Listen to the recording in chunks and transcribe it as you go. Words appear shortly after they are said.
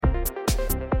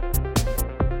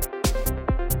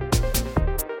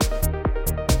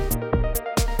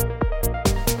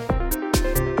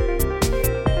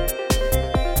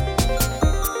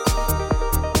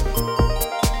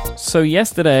So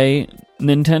yesterday,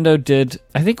 Nintendo did,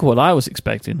 I think, what I was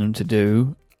expecting them to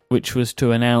do, which was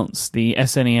to announce the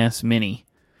SNES Mini.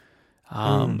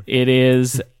 It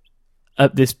is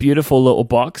this beautiful little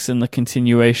box in the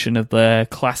continuation of their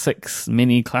classics,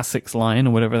 mini classics line,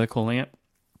 or whatever they're calling it.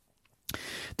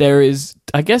 There is,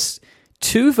 I guess,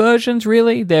 two versions,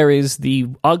 really. There is the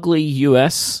ugly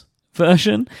US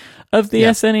version of the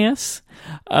SNES.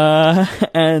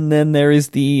 And then there is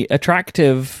the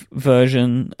attractive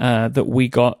version that we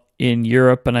got in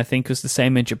Europe, and I think it was the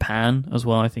same in Japan as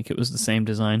well. I think it was the same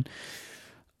design.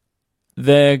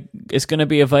 It's going to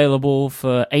be available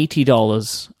for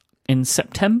 $80 in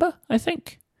September, I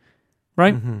think.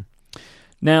 Right? Mm-hmm.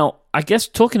 Now, I guess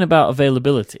talking about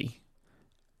availability,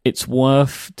 it's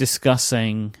worth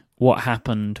discussing what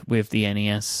happened with the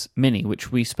NES Mini,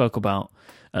 which we spoke about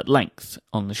at length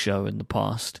on the show in the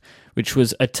past, which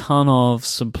was a ton of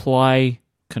supply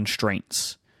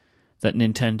constraints that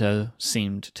Nintendo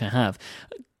seemed to have.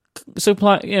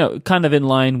 Supply, kind of in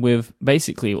line with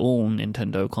basically all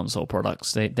Nintendo console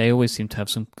products. They always seem to have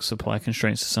some supply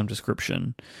constraints of some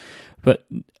description. But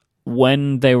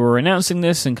when they were announcing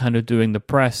this and kind of doing the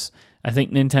press, I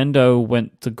think Nintendo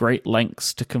went to great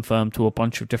lengths to confirm to a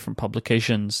bunch of different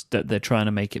publications that they're trying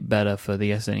to make it better for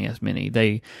the SNES Mini.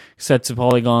 They said to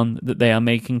Polygon that they are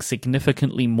making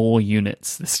significantly more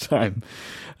units this time.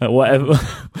 Whatever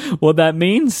what that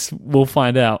means, we'll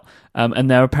find out.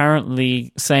 And they're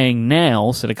apparently saying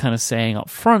now, so they're kind of saying up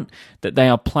front, that they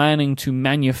are planning to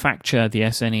manufacture the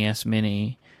SNES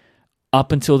Mini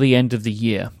up until the end of the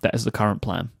year. That is the current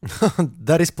plan.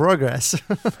 That is progress.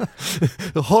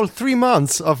 The whole 3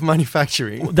 months of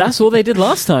manufacturing. That's all they did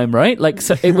last time, right? Like,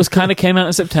 so it was kind of came out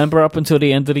in September up until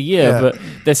the end of the year. Yeah. But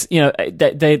this,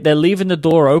 they're leaving the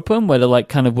door open where they like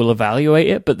kind of will evaluate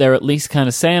it, but they're at least kind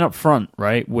of saying up front,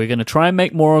 right? We're going to try and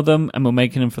make more of them, and we're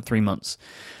making them for 3 months.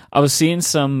 I was seeing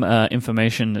some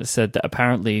information that said that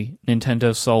apparently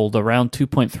Nintendo sold around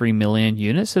 2.3 million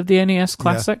units of the NES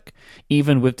Classic,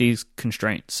 even with these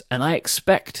constraints. And I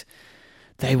expect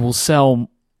they will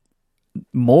sell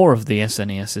more of the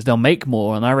SNESs. They'll make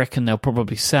more, and I reckon they'll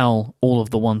probably sell all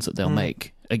of the ones that they'll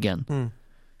make again.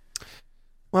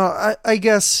 Well, I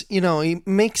guess, it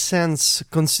makes sense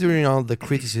considering all the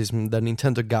criticism that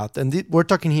Nintendo got. And we're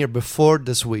talking here before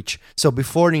the Switch. So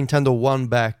before Nintendo won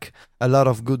back a lot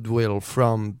of goodwill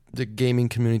from the gaming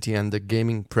community and the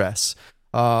gaming press,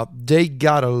 they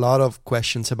got a lot of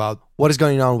questions about what is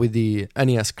going on with the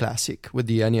NES Classic, with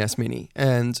the NES Mini.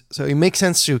 And so it makes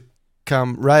sense to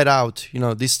come right out,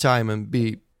 this time and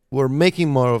we're making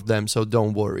more of them, so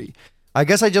don't worry. I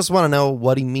guess I just want to know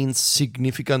what it means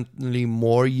significantly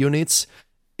more units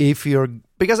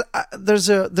because there's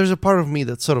a part of me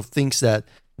that sort of thinks that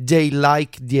they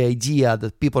like the idea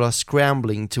that people are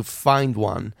scrambling to find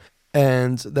one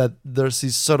and that there's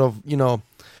this sort of,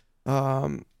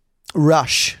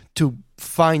 rush to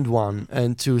find one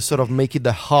and to sort of make it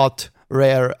the hot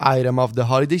rare item of the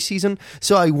holiday season.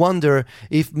 So I wonder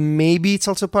if maybe it's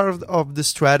also part of the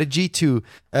strategy to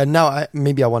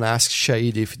maybe I want to ask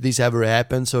Shahid if this ever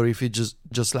happens or if it's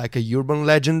just like a urban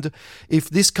legend, if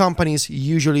these companies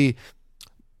usually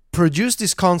produce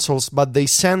these consoles but they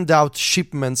send out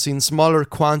shipments in smaller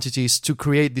quantities to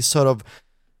create this sort of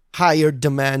higher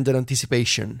demand and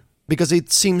anticipation. Because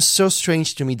it seems so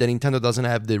strange to me that Nintendo doesn't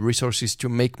have the resources to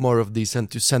make more of these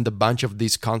and to send a bunch of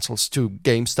these consoles to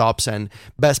GameStops and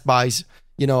Best Buys,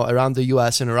 around the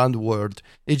US and around the world.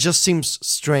 It just seems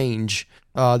strange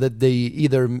that they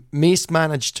either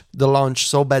mismanaged the launch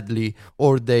so badly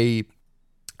or they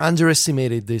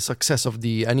underestimated the success of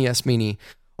the NES Mini,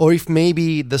 or if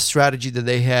maybe the strategy that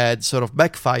they had sort of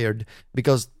backfired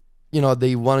because,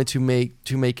 they wanted to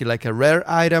make it like a rare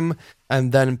item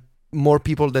and then more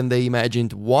people than they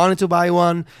imagined wanted to buy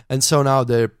one, and so now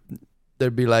they'd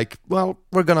be like, well,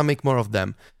 we're gonna make more of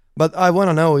them. But I want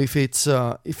to know if it's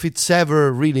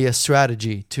ever really a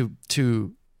strategy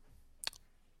to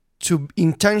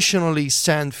intentionally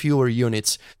send fewer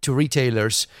units to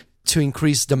retailers to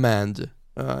increase demand,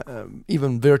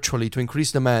 even virtually to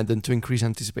increase demand and to increase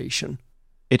anticipation.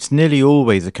 It's nearly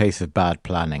always a case of bad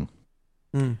planning.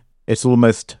 It's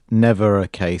almost never a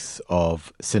case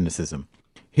of cynicism.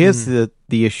 Here's the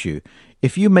issue.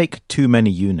 If you make too many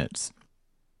units,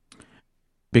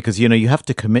 because, you have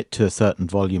to commit to a certain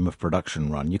volume of production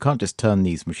run. You can't just turn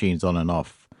these machines on and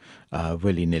off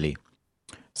willy-nilly.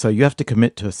 So you have to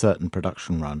commit to a certain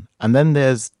production run. And then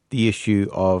there's the issue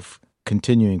of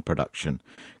continuing production.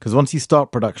 Because once you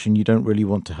start production, you don't really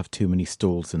want to have too many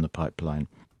stalls in the pipeline.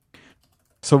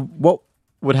 So what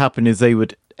would happen is they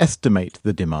would estimate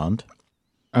the demand,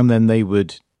 and then they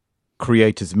would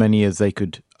create as many as they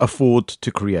could afford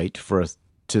to create for us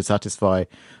to satisfy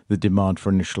the demand for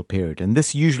initial period. And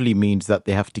this usually means that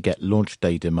they have to get launch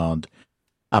day demand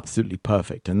absolutely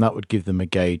perfect, and that would give them a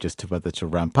gauge as to whether to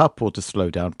ramp up or to slow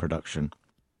down production.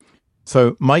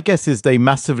 So my guess is they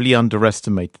massively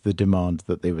underestimated the demand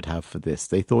that they would have for this.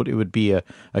 They thought it would be a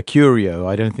curio.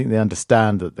 I don't think they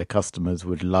understand that their customers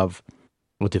would love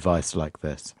a device like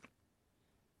this.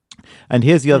 And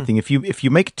here's the other thing. If you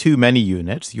make too many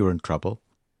units, you're in trouble.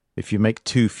 If you make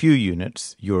too few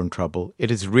units, you're in trouble. It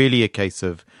is really a case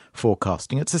of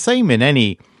forecasting. It's the same in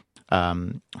any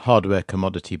hardware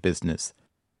commodity business.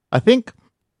 I think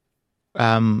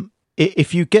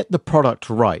if you get the product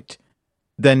right,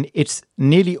 then it's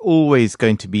nearly always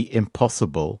going to be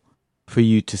impossible for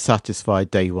you to satisfy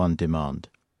day one demand.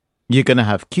 You're going to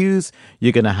have queues,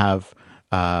 you're going to have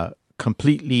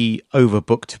completely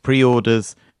overbooked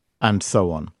pre-orders, and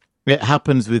so on. It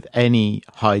happens with any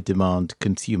high-demand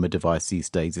consumer device these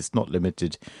days. It's not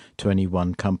limited to any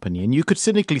one company. And you could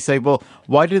cynically say, well,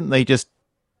 why didn't they just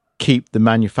keep the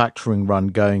manufacturing run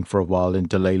going for a while and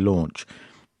delay launch?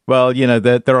 Well,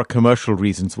 there are commercial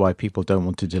reasons why people don't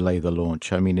want to delay the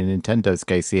launch. I mean, in Nintendo's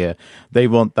case here, they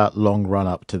want that long run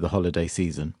up to the holiday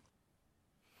season.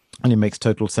 And it makes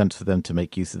total sense for them to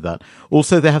make use of that.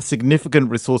 Also, they have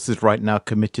significant resources right now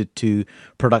committed to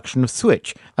production of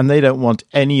Switch, and they don't want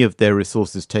any of their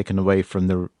resources taken away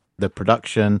from the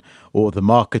production or the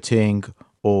marketing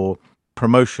or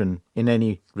promotion in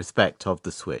any respect of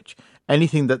the Switch.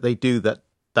 Anything that they do that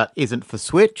isn't for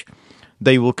Switch,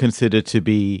 they will consider to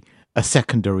be a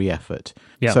secondary effort.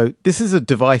 Yeah. So this is a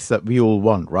device that we all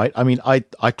want, right? I mean, I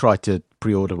tried to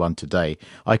pre-order one today.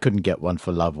 I couldn't get one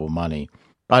for love or money.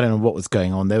 I don't know what was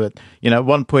going on there. But, at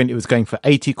one point it was going for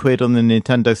 80 quid on the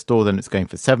Nintendo store, then it's going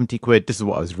for 70 quid. This is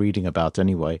what I was reading about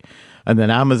anyway. And then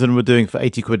Amazon were doing it for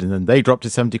 80 quid, and then they dropped to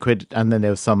 70 quid. And then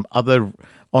there was some other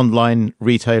online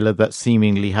retailer that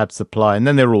seemingly had supply, and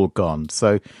then they're all gone.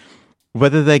 So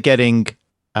whether they're getting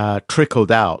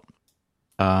trickled out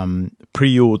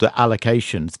pre-order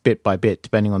allocations bit by bit,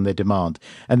 depending on their demand,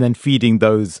 and then feeding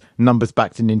those numbers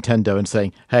back to Nintendo and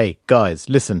saying, hey, guys,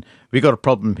 listen, we got a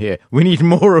problem here. We need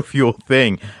more of your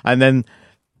thing. And then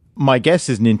my guess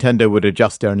is Nintendo would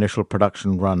adjust their initial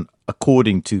production run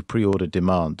according to pre-order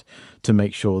demand to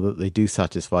make sure that they do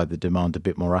satisfy the demand a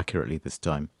bit more accurately this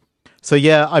time. So,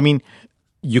 yeah, I mean,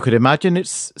 you could imagine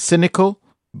it's cynical,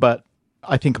 but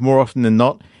I think more often than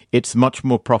not, it's much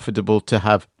more profitable to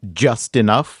have just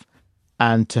enough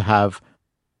and to have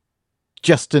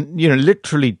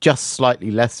literally just slightly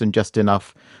less than just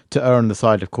enough to err on the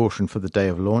side of caution for the day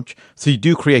of launch. So you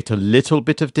do create a little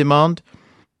bit of demand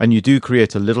and you do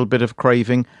create a little bit of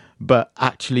craving, but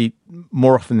actually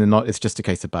more often than not, it's just a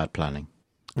case of bad planning.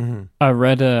 Mm-hmm. I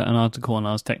read an article on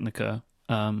Ars Technica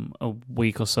a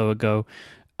week or so ago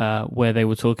where they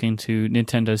were talking to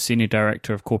Nintendo's Senior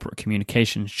Director of Corporate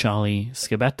Communications, Charlie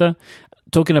Scibetta,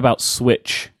 talking about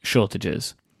Switch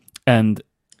shortages. And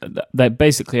they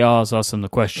basically asked them the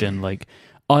question, like,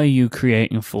 are you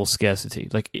creating full scarcity?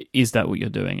 Like, is that what you're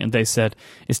doing? And they said,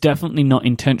 it's definitely not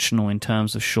intentional in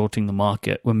terms of shorting the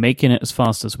market. We're making it as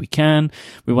fast as we can.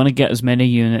 We want to get as many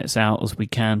units out as we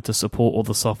can to support all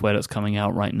the software that's coming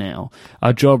out right now.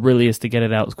 Our job really is to get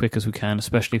it out as quick as we can,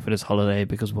 especially for this holiday,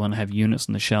 because we want to have units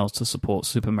on the shelves to support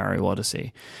Super Mario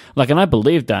Odyssey. And I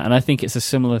believe that, and I think it's a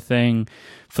similar thing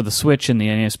for the Switch and the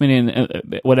NES Mini,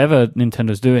 and whatever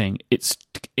Nintendo's doing. It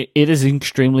is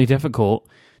extremely difficult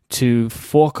to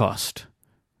forecast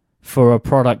for a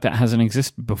product that hasn't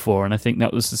existed before, and I think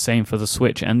that was the same for the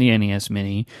Switch and the NES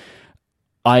Mini.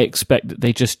 I expect that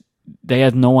they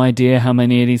had no idea how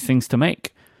many of these things to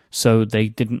make, so they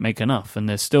didn't make enough, and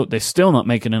they're still not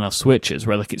making enough Switches.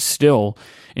 Right, it's still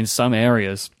in some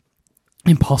areas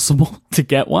impossible to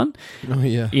get one. Oh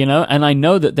yeah, and I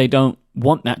know that they don't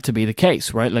want that to be the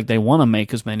case, right? Like, they want to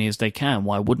make as many as they can.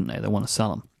 Why wouldn't they? They want to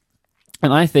sell them.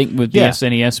 And I think with the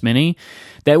SNES Mini,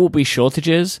 there will be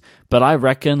shortages, but I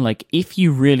reckon, if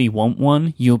you really want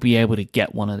one, you'll be able to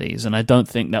get one of these. And I don't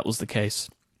think that was the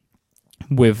case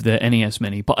with the NES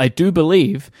Mini. But I do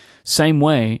believe, same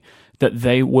way, that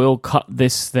they will cut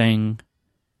this thing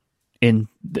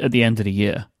at the end of the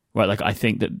year. Right? I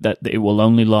think that it will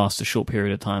only last a short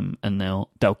period of time, and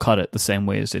they'll cut it the same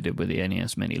way as they did with the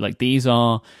NES Mini. These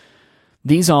are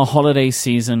holiday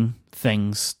season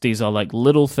things. These are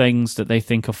little things that they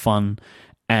think are fun,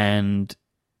 and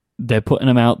they're putting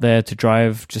them out there to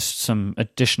drive just some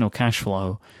additional cash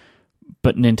flow.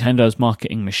 But Nintendo's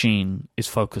marketing machine is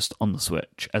focused on the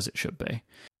Switch, as it should be.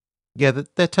 Yeah,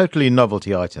 they're totally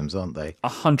novelty items, aren't they?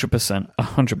 100%.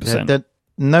 100%.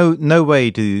 no way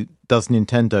does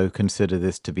Nintendo consider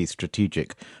this to be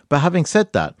strategic. But having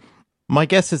said that, my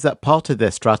guess is that part of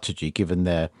their strategy, given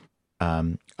their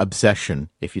obsession,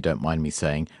 if you don't mind me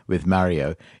saying, with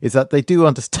Mario, is that they do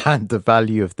understand the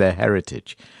value of their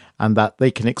heritage and that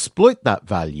they can exploit that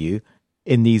value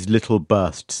in these little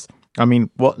bursts. I mean,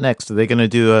 what next? Are they going to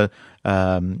do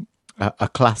a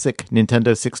classic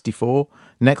Nintendo 64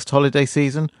 next holiday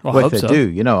season? I well, hope if they so. do,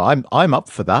 you know, I'm up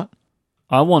for that.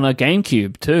 I want a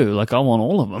GameCube too. Like, I want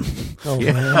all of them. Oh,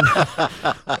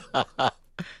 man.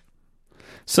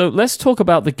 So let's talk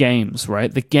about the games,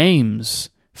 right? The games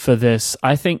for this,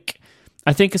 I think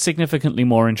are significantly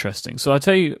more interesting. So I'll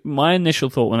tell you, my initial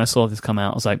thought when I saw this come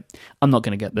out, I was like, I'm not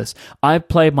going to get this. I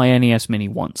played my NES Mini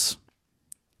once,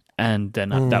 and then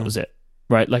that was it,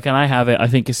 right? Like, and I have it. I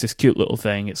think it's this cute little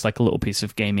thing. It's like a little piece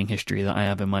of gaming history that I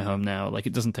have in my home now. Like,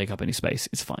 it doesn't take up any space.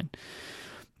 It's fine.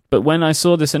 But when I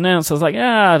saw this announced, I was like,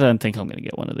 I don't think I'm going to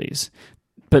get one of these.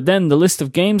 But then the list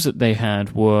of games that they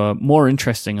had were more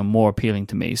interesting and more appealing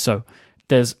to me. So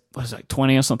there's,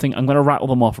 20 or something? I'm going to rattle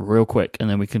them off real quick, and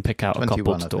then we can pick out a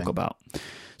couple to talk about.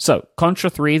 So, Contra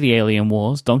 3, The Alien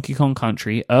Wars, Donkey Kong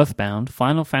Country, Earthbound,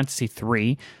 Final Fantasy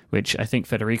 3, which I think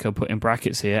Federico put in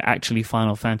brackets here, actually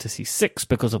Final Fantasy 6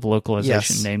 because of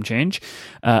localization name change,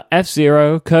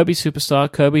 F-Zero, Kirby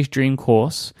Superstar, Kirby's Dream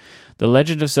Course, The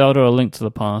Legend of Zelda: A Link to the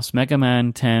Past, Mega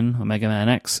Man 10 or Mega Man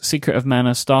X, Secret of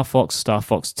Mana, Star Fox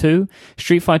 2,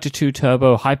 Street Fighter 2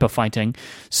 Turbo, Hyper Fighting,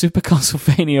 Super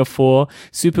Castlevania 4,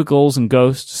 Super Ghouls and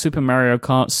Ghosts, Super Mario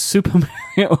Kart, Super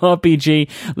Mario RPG,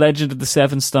 Legend of the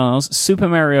Seven Stars, Super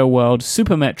Mario World,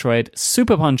 Super Metroid,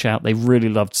 Super Punch-Out, they really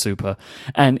loved Super,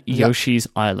 and Yoshi's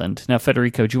Island. Now,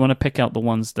 Federico, do you want to pick out the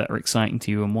ones that are exciting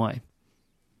to you and why?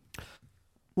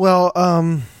 Well,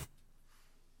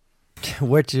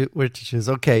 where to choose?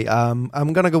 Okay,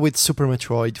 I'm gonna go with Super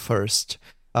Metroid first.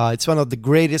 It's one of the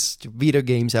greatest video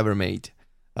games ever made.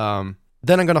 Then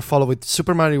I'm gonna follow with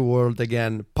Super Mario World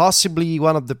again, possibly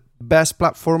one of the best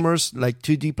platformers, like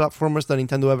 2D platformers that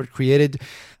Nintendo ever created.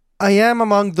 I am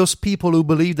among those people who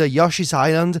believe that Yoshi's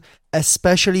Island,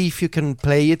 especially if you can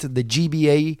play it, the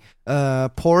GBA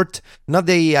port, not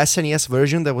the SNES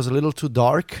version that was a little too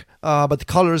dark, but the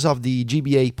colors of the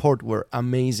GBA port were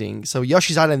amazing. So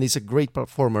Yoshi's Island is a great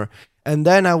platformer. And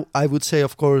then I would say,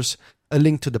 of course, A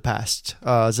Link to the Past.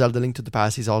 Zelda Link to the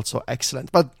Past is also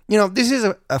excellent. But, you know, this is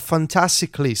a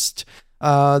fantastic list.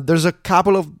 There's a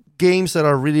couple of games that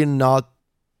are really not,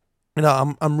 you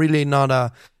know, I'm really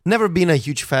not never been a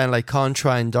huge fan like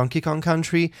Contra and Donkey Kong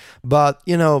Country, but,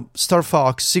 you know, Star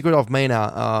Fox, Secret of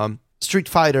Mana, Street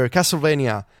Fighter,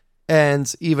 Castlevania,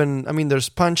 and even, I mean, there's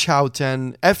Punch-Out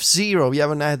and F-Zero. We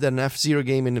haven't had an F-Zero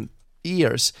game in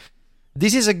years.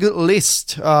 This is a good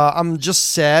list. I'm just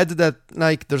sad that,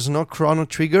 like, there's no Chrono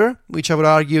Trigger, which I would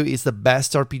argue is the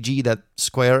best RPG that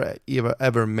Square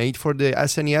ever made for the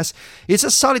SNES. It's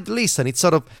a solid list, and it's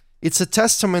a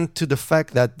testament to the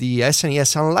fact that the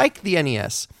SNES, unlike the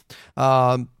NES,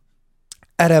 had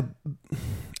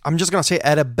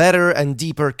a better and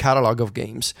deeper catalog of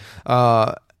games.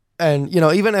 And, you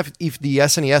know, even if the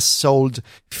SNES sold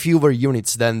fewer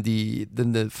units than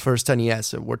the first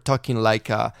NES, we're talking like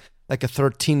a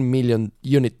 13 million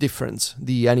unit difference.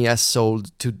 The NES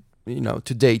sold to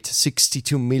date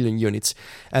 62 million units,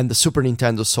 and the Super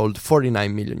Nintendo sold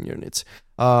 49 million units,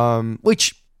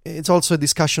 which it's also a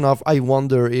discussion of, I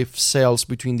wonder if sales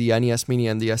between the NES Mini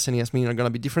and the SNES Mini are going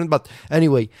to be different. But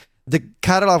anyway, the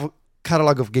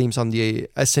catalog of games on the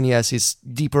SNES is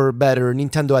deeper, better.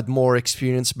 Nintendo had more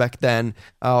experience back then.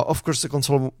 Of course,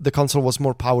 the console was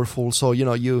more powerful, so, you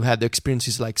know, you had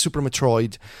experiences like Super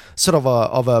Metroid, sort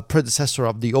of a predecessor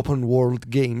of the open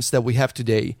world games that we have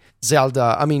today.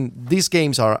 Zelda. I mean, these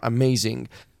games are amazing.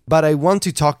 But I want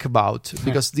to talk about,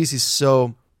 because this is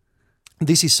so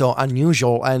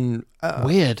unusual and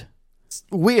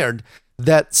weird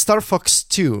that Star Fox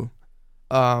 2,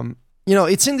 you know,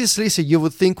 it's in this list. You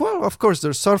would think, well, of course,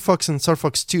 there's Star Fox and Star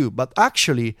Fox 2, but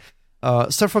actually,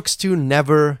 Star Fox 2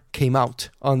 never came out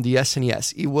on the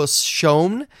SNES. It was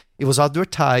shown, it was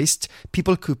advertised,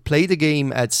 people could play the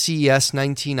game at CES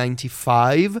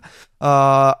 1995,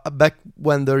 back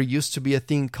when there used to be a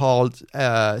thing called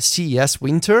CES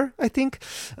Winter, I think.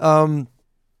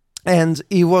 And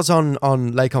it was on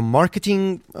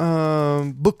marketing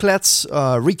booklets.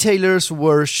 Retailers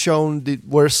were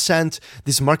sent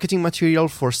this marketing material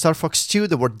for Star Fox 2.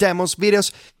 There were demos,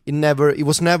 videos. It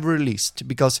was never released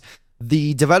because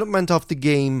the development of the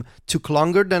game took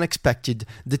longer than expected.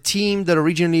 The team that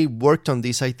originally worked on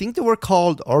this, I think they were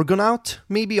called Argonaut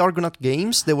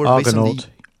Games. They were based on the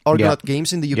Argonaut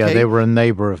Games in the UK. Yeah, they were a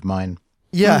neighbor of mine.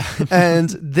 Yeah, and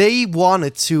they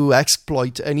wanted to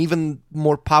exploit an even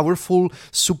more powerful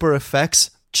Super FX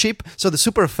chip. So the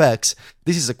Super FX,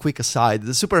 this is a quick aside,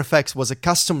 the Super FX was a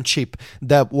custom chip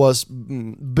that was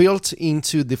built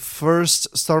into the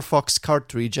first Star Fox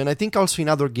cartridge, and I think also in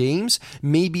other games,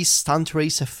 maybe Stunt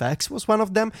Race FX was one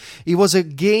of them. It was a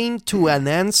game to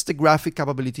enhance the graphic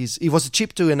capabilities. It was a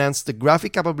chip to enhance the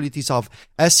graphic capabilities of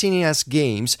SNES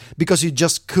games because you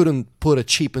just couldn't put a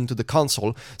chip into the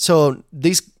console. So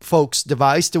these folks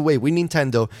devised a way with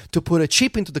Nintendo to put a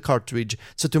chip into the cartridge,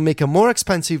 so to make a more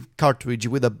expensive cartridge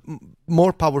with a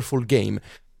more powerful game.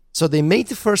 So they made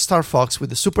the first Star Fox with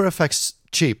the Super FX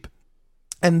chip,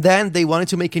 and then they wanted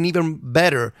to make an even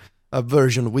better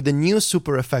version with the new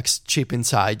Super FX chip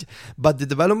inside. But the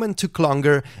development took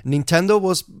longer. Nintendo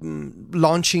was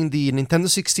launching the Nintendo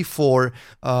 64.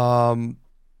 The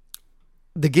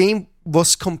game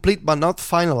was complete but not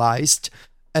finalized,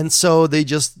 and so they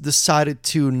just decided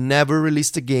to never release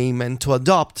the game and to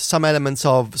adopt some elements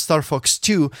of Star Fox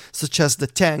 2, such as the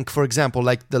tank, for example,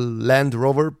 like the Land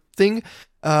Rover thing,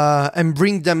 and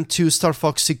bring them to Star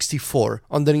Fox 64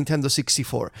 on the Nintendo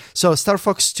 64. So Star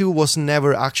Fox 2 was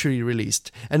never actually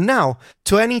released. And now,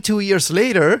 22 years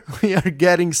later, we are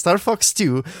getting Star Fox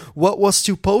 2, what was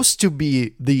supposed to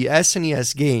be the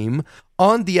SNES game,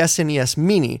 on the SNES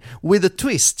Mini, with a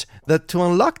twist that to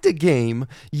unlock the game,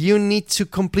 you need to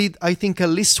complete, I think, at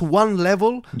least one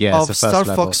level of Star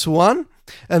Fox 1,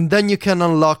 and then you can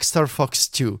unlock Star Fox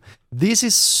 2. This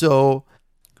is so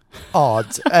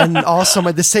odd and awesome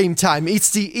at the same time.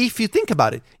 If you think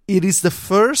about it, it is the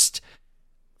first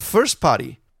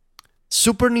party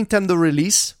Super Nintendo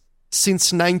release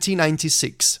since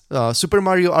 1996. Super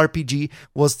Mario RPG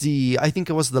was the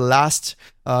last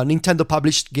Nintendo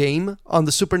published game on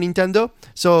the Super Nintendo.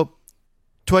 So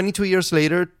 22 years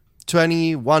later,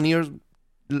 21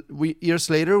 years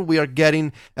later, we are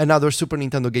getting another Super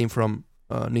Nintendo game from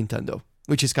Nintendo,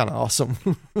 which is kind of awesome.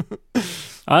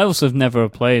 I also have never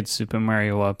played Super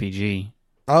Mario RPG.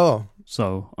 Oh.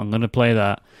 So I'm going to play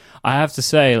that. I have to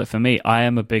say, like, for me, I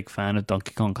am a big fan of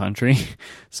Donkey Kong Country,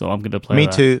 so I'm going to play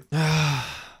that. Me too. I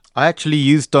actually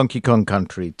used Donkey Kong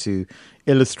Country to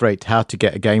illustrate how to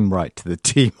get a game right to the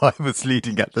team I was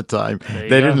leading at the time.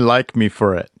 They didn't like me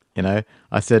for it, you know.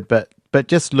 I said, but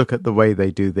just look at the way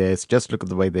they do this, just look at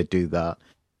the way they do that.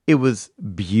 It was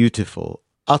beautiful,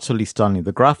 utterly stunning.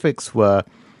 The graphics were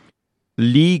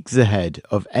leagues ahead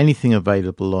of anything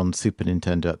available on Super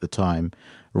Nintendo at the time.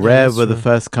 Rare were the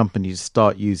first company to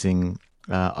start using,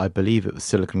 I believe it was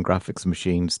Silicon Graphics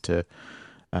machines to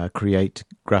create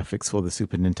graphics for the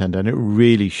Super Nintendo, and it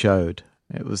really showed.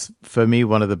 It was, for me,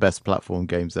 one of the best platform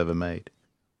games ever made.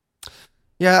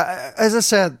 Yeah, as I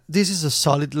said, this is a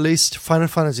solid list. Final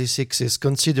Fantasy VI is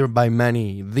considered by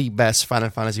many the best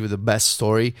Final Fantasy with the best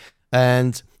story,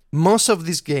 and most of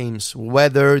these games,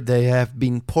 whether they have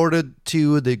been ported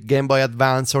to the Game Boy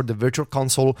Advance or the Virtual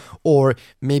Console, or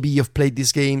maybe you've played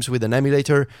these games with an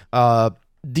emulator,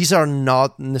 these are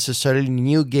not necessarily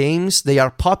new games. They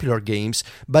are popular games,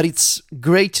 but it's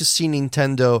great to see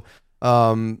Nintendo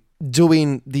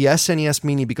doing the SNES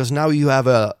Mini, because now you have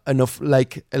a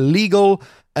legal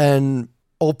and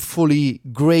hopefully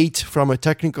great from a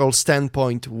technical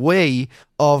standpoint way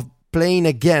of playing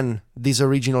again these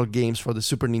original games for the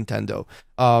Super Nintendo.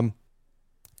 I'm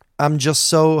just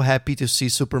so happy to see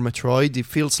Super Metroid. It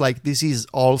feels like this is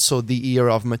also the year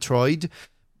of Metroid,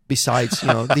 besides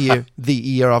the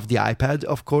year of the iPad,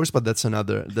 of course. But that's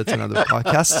another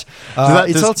podcast.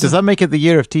 Does that make it the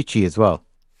year of Teachy as well?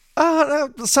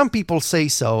 Some people say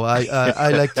so.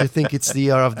 I like to think it's the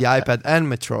year of the iPad and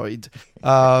Metroid.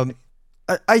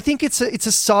 I think it's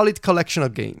a solid collection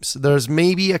of games. There's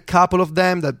maybe a couple of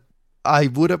them that I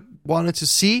would have wanted to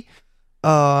see,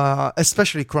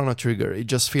 especially Chrono Trigger. It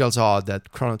just feels odd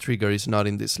that Chrono Trigger is not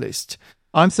in this list.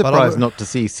 I'm surprised not to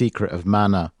see Secret of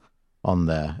Mana on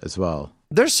there as well.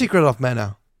 There's Secret of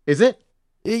Mana. Is it?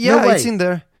 Yeah, it's in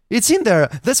there. It's in there.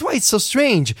 That's why it's so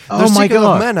strange. Oh there's my Secret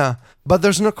God. of Mana, but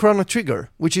there's no Chrono Trigger,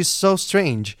 which is so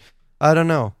strange. I don't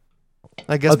know.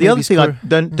 I guess the other thing, I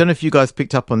don't know if you guys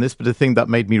picked up on this, but the thing that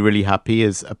made me really happy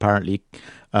is apparently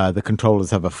the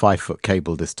controllers have a 5-foot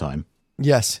cable this time.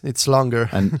 Yes, it's longer.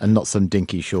 And not some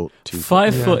dinky short 2 foot.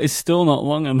 5 foot is still not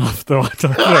long enough, though, I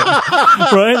don't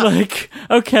think. Right? Like,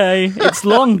 okay, it's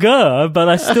longer, but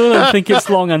I still don't think it's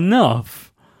long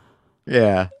enough.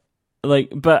 Yeah. Like,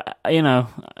 but,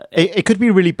 It could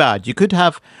be really bad. You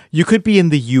could be in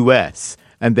the US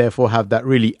and therefore have that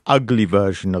really ugly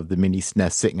version of the mini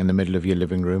SNES sitting in the middle of your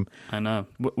living room. I know.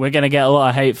 We're going to get a lot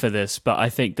of hate for this, but I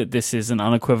think that this is an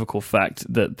unequivocal fact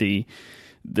that the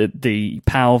the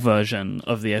PAL version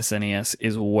of the SNES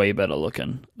is way better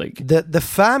looking. Like the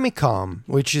Famicom,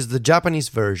 which is the Japanese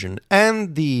version,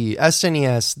 and the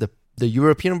SNES, the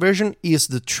European version, is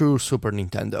the true Super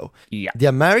Nintendo. Yeah. The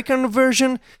American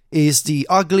version is the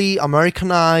ugly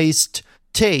Americanized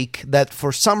take that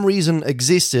for some reason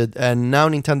existed, and now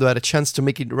Nintendo had a chance to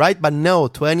make it right. But no,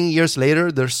 20 years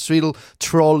later, they're still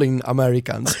trolling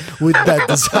Americans with that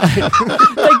design.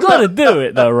 They gotta do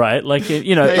it though, right? Like,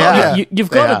 you know, you've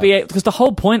got to be, because the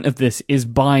whole point of this is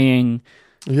buying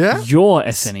your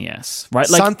SNES, right?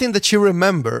 Like, something that you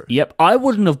remember. Yep, I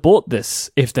wouldn't have bought this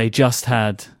if they just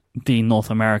had the North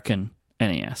American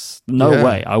NES. No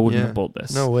way, I wouldn't have bought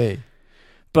this. No way.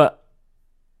 But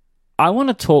I want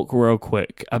to talk real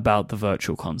quick about the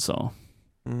Virtual Console.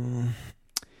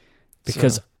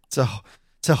 Because it's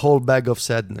a whole bag of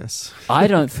sadness. I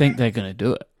don't think they're going to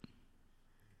do it.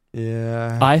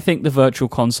 Yeah. I think the Virtual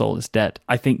Console is dead.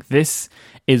 I think this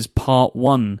is part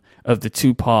one of the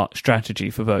two-part strategy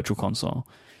for Virtual Console.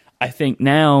 I think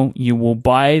now you will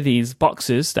buy these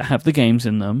boxes that have the games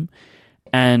in them,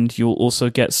 and you'll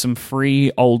also get some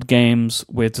free old games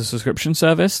with the subscription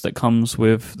service that comes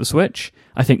with the Switch.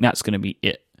 I think that's going to be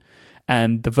it.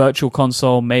 And the Virtual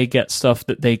Console may get stuff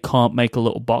that they can't make a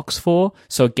little box for,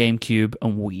 so GameCube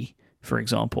and Wii, for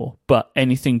example. But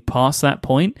anything past that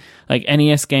point, like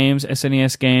NES games,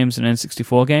 SNES games, and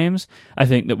N64 games, I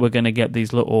think that we're going to get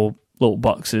these little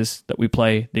boxes that we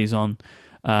play these on,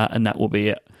 and that will be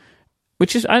it.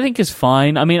 Which is, I think, is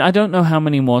fine. I mean, I don't know how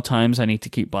many more times I need to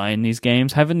keep buying these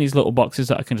games. Having these little boxes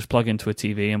that I can just plug into a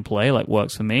TV and play, like,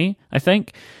 works for me, I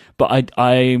think. But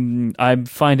I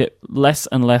find it less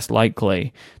and less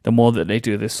likely, the more that they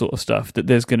do this sort of stuff, that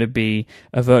there's going to be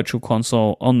a Virtual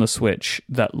Console on the Switch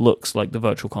that looks like the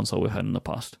Virtual Console we've had in the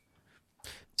past.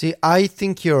 See, I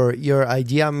think your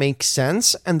idea makes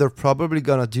sense, and they're probably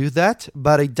gonna do that,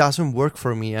 but it doesn't work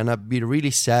for me, and I'd be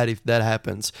really sad if that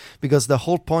happens, because the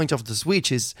whole point of the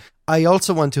Switch is I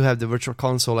also want to have the Virtual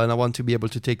Console, and I want to be able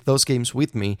to take those games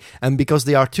with me, and because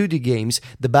they are 2D games,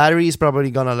 the battery is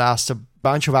probably gonna last a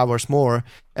bunch of hours more,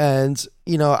 and,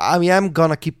 you know, I mean, I'm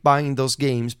gonna keep buying those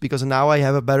games, because now I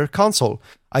have a better console.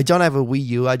 I don't have a Wii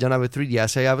U, I don't have a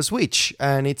 3DS, I have a Switch,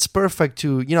 and it's perfect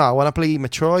to, you know, I want to play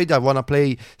Metroid, I want to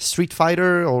play Street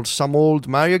Fighter or some old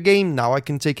Mario game, now I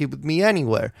can take it with me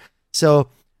anywhere. So,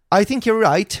 I think you're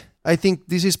right. I think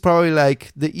this is probably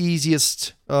like the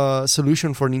easiest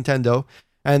solution for Nintendo,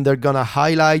 and they're gonna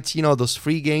highlight, you know, those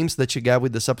free games that you get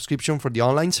with the subscription for the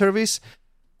online service,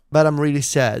 but I'm really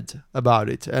sad about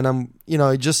it, and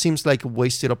it just seems like a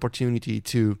wasted opportunity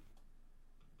to...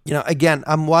 You know, again,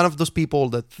 I'm one of those people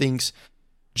that thinks,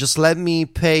 just let me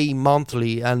pay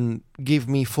monthly and give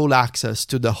me full access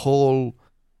to the whole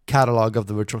catalog of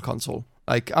the Virtual Console.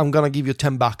 Like, I'm going to give you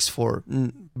 $10 for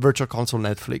Virtual Console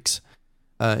Netflix.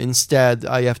 Instead,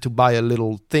 I have to buy a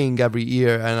little thing every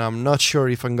year, and I'm not sure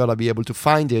if I'm going to be able to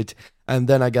find it. And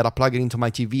then I got to plug it into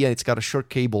my TV, and it's got a short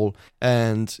cable,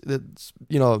 and,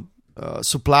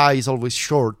 supply is always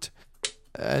short.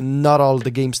 And not all the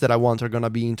games that I want are going to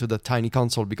be into the tiny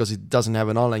console because it doesn't have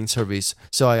an online service.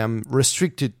 So I am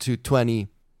restricted to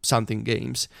 20-something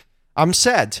games. I'm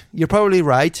sad. You're probably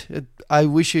right. I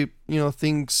wish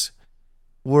things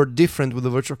were different with the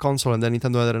Virtual Console and then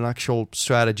Nintendo had an actual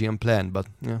strategy and plan. But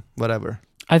yeah, whatever.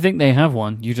 I think they have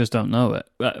one. You just don't know it.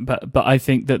 But I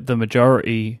think that the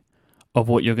majority of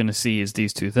what you're going to see is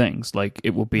these two things. Like,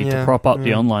 it will be to prop up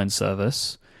the online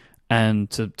service and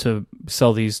to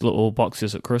sell these little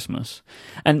boxes at Christmas.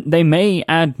 And they may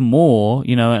add more,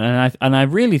 and I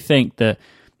really think that,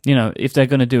 if they're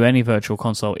going to do any Virtual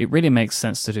Console, it really makes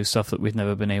sense to do stuff that we've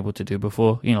never been able to do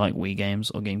before, like Wii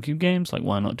games or GameCube games. Like,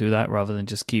 why not do that rather than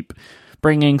just keep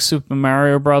bringing Super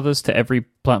Mario Brothers to every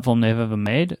platform they've ever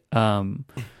made?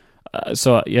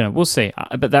 So, we'll see.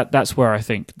 But that's where I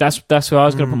think, that's where I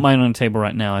was going to put mine on the table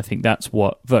right now. I think that's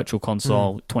what Virtual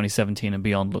Console 2017 and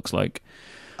beyond looks like.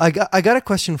 I got a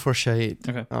question for Shahid.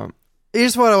 Okay.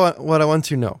 Here's what I want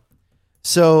to know.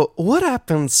 So, what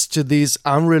happens to these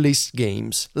unreleased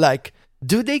games? Like,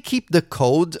 do they keep the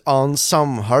code on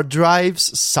some hard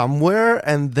drives somewhere,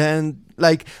 and then,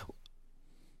 like,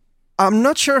 I'm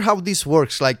not sure how this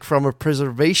works, like, from a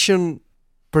preservation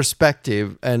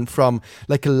perspective and from,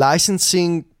 like, a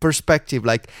licensing perspective.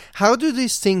 Like, how do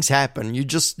these things happen? You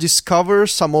just discover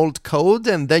some old code,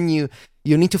 and then you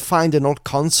need to find an old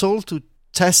console to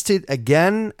test it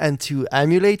again and to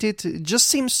emulate it. It just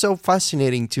seems so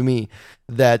fascinating to me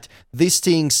that these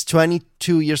things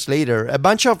 22 years later, a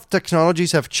bunch of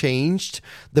technologies have changed,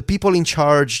 the people in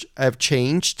charge have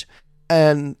changed,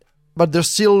 but they're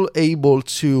still able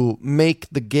to make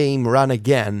the game run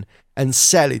again and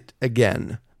sell it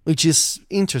again, which is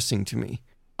interesting to me.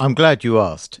 I'm glad you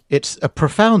asked. It's a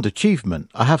profound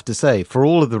achievement, I have to say, for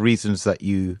all of the reasons that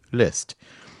you list.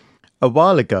 A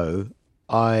while ago,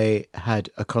 I had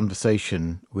a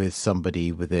conversation with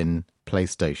somebody within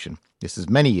PlayStation. This is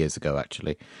many years ago,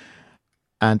 actually.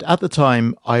 And at the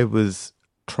time, I was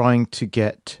trying to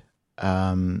get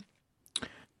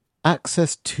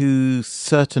access to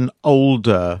certain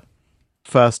older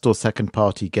first or second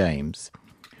party games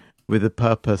with the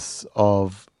purpose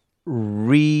of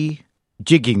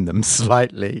rejigging them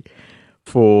slightly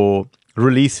for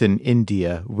release in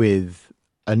India with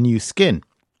a new skin.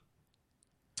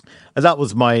 And that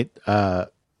was my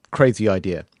crazy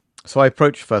idea. So I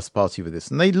approached first party with this,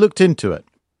 and they looked into it.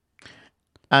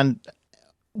 And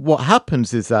what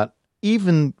happens is that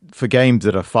even for games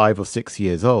that are 5 or 6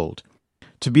 years old,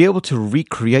 to be able to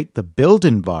recreate the build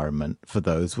environment for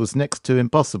those was next to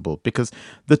impossible, because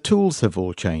the tools have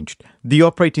all changed. The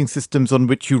operating systems on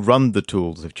which you run the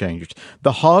tools have changed.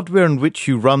 The hardware on which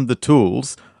you run the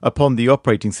tools upon the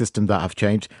operating system that have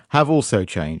changed have also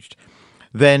changed.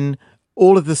 Then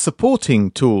all of the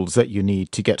supporting tools that you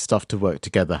need to get stuff to work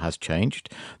together has changed.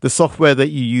 The software that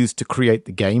you use to create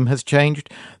the game has changed.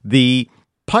 The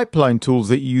pipeline tools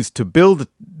that you use to build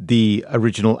the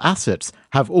original assets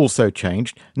have also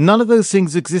changed. None of those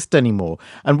things exist anymore.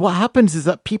 And what happens is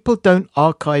that people don't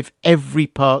archive every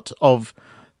part of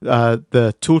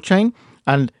the tool chain.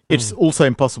 And it's also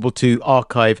impossible to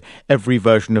archive every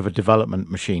version of a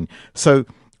development machine. So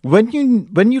when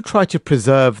you try to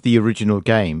preserve the original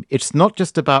game, it's not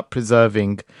just about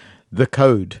preserving the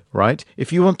code, right?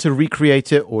 If you want to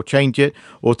recreate it or change it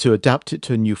or to adapt it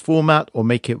to a new format or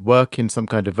make it work in some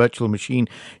kind of virtual machine,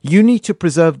 you need to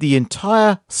preserve the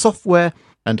entire software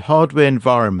and hardware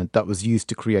environment that was used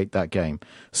to create that game.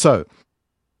 So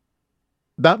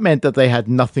that meant that they had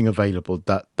nothing available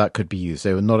that could be used.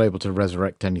 They were not able to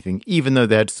resurrect anything, even though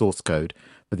they had source code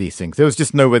for these things. There was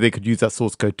just no way they could use that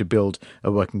source code to build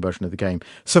a working version of the game.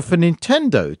 So for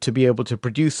Nintendo to be able to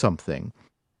produce something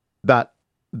that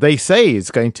they say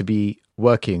is going to be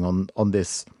working on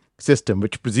this system,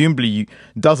 which presumably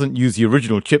doesn't use the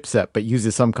original chipset but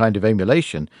uses some kind of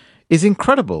emulation, is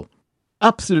incredible.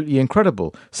 Absolutely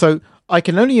incredible. So I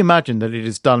can only imagine that it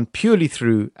is done purely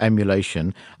through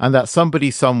emulation and that somebody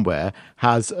somewhere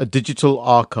has a digital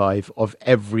archive of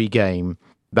every game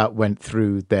that went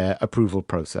through their approval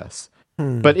process.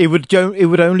 But it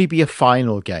would only be a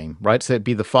final game, right? So it'd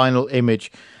be the final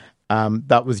image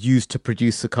that was used to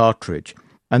produce the cartridge.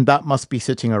 And that must be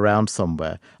sitting around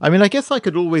somewhere. I mean, I guess I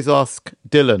could always ask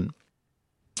Dylan.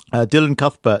 Dylan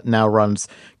Cuthbert now runs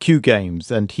Q Games,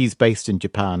 and he's based in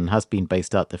Japan, has been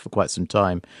based out there for quite some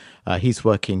time. He's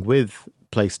working with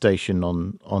PlayStation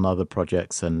on other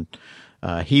projects, and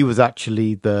he was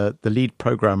actually the lead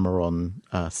programmer on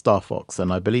Star Fox,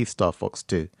 and I believe Star Fox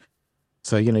 2.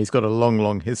 So, he's got a long,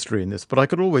 long history in this. But I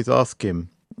could always ask him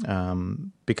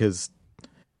because,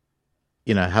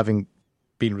 having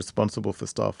been responsible for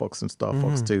Star Fox and Star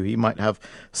Fox 2, he might have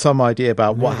some idea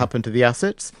about what happened to the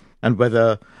assets and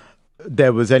whether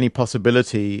there was any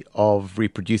possibility of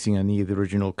reproducing any of the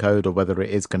original code, or whether it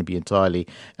is going to be entirely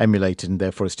emulated and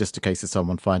therefore it's just a case of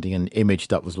someone finding an image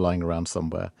that was lying around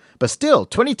somewhere. But still,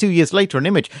 22 years later, an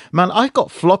image. Man, I've got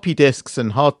floppy disks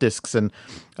and hard disks and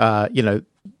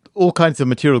all kinds of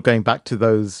material going back to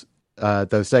those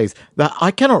days that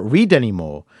I cannot read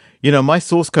anymore. My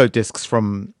source code disks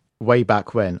from way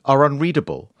back when are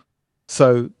unreadable.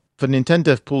 So for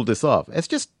Nintendo to pull this off, it's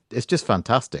just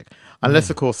fantastic. Unless,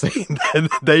 of course,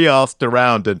 they asked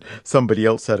around and somebody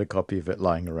else had a copy of it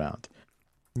lying around.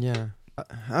 Yeah.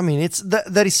 I mean,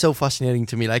 that is so fascinating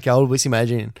to me. Like, I always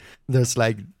imagine there's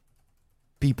like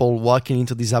people walking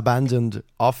into these abandoned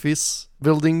office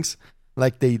buildings.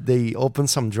 Like they open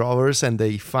some drawers and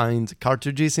they find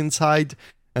cartridges inside.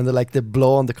 And they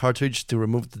blow on the cartridge to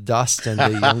remove the dust, and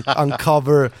they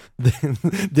uncover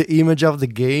the image of the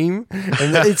game.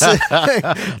 And it's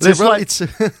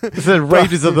the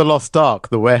Raiders of the Lost Ark,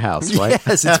 the warehouse, right?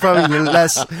 Yes, it's probably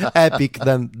less epic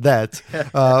than that,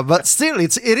 but still,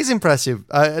 it is impressive.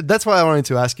 That's why I wanted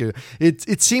to ask you.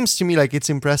 It seems to me like it's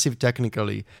impressive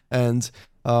technically, and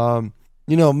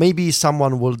maybe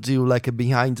someone will do like a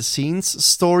behind the scenes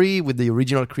story with the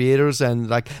original creators, and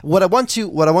like what I want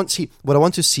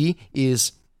to see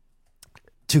is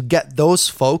to get those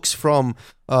folks from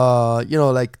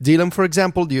like Dylan, for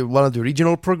example, one of the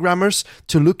original programmers,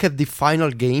 to look at the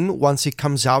final game once it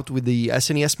comes out with the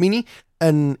SNES Mini,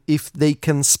 and if they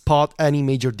can spot any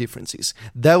major differences.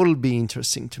 That will be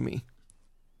interesting to me.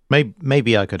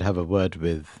 Maybe I could have a word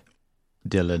with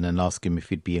Dylan and ask him if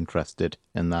he'd be interested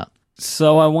in that.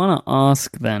 So I want to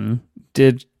ask then,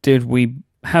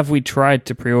 have we tried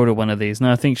to pre-order one of these?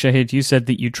 Now I think Shahid, you said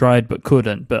that you tried but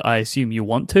couldn't, but I assume you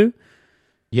want to?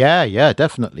 Yeah,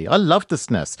 definitely. I love the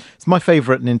SNES. It's my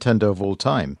favorite Nintendo of all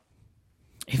time.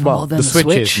 Even more than the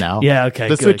Switch is now. Yeah, okay,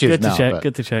 the good. Switch is good to now, check. but-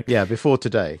 Good to check. Yeah, before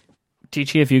today.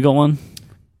 Chichi, have you got one?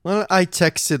 Well, I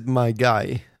texted my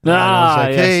guy. And I Ah, was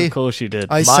like, yes, hey, of course you did.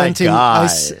 I My sent him. guy.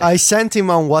 I sent him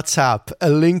on WhatsApp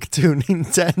a link to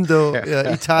Nintendo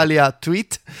Italia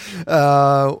tweet.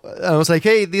 I was like,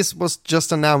 "Hey, this was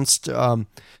just announced.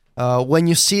 When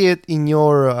you see it in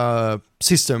your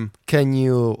system, can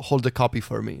you hold a copy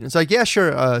for me?" And it's like, "Yeah,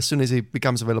 sure. As soon as it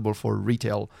becomes available for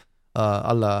retail,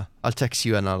 I'll text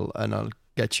you and I'll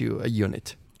get you a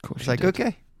unit." Of course It's you like, did.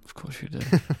 okay. Of course you did.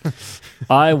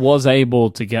 I was able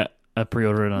to get a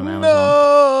pre-order on Amazon.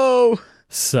 No!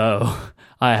 So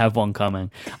I have one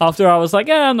coming. After I was like,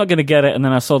 I'm not going to get it. And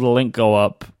then I saw the link go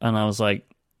up and I was like,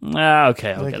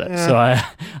 okay, I'll Like, get it. yeah. So I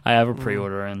have a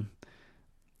pre-order in.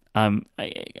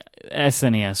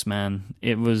 SNES, man.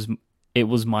 It was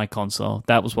my console.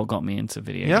 That was what got me into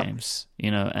video Yep. games,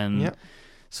 and Yep.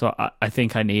 so I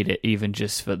think I need it even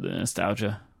just for the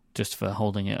nostalgia, just for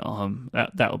holding it at home.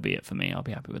 That will be it for me. I'll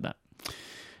be happy with that.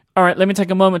 All right, let me take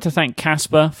a moment to thank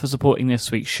Casper for supporting this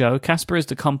week's show. Casper is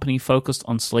the company focused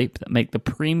on sleep that make the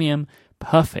premium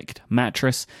perfect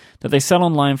mattress that they sell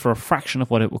online for a fraction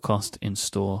of what it will cost in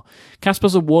store.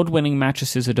 Casper's award-winning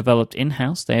mattresses are developed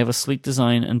in-house. They have a sleek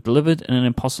design and delivered in an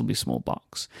impossibly small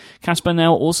box. Casper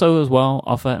now also as well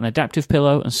offer an adaptive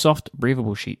pillow and soft,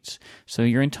 breathable sheets, so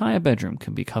your entire bedroom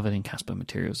can be covered in Casper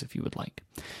materials if you would like.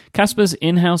 Casper's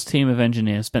in-house team of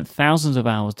engineers spent thousands of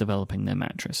hours developing their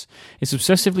mattress. It's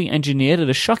obsessively engineered at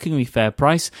a shockingly fair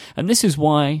price, and this is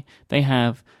why they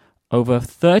have over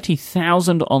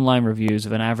 30,000 online reviews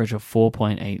of an average of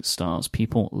 4.8 stars.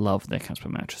 People love their Casper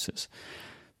mattresses.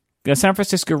 The San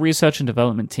Francisco research and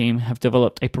development team have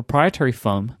developed a proprietary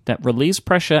foam that relieves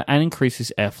pressure and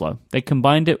increases airflow. They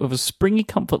combined it with a springy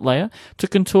comfort layer to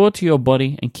contour to your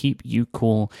body and keep you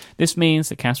cool. This means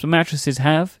that Casper mattresses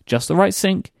have just the right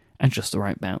sink and just the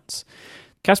right bounce.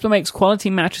 Casper makes quality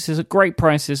mattresses at great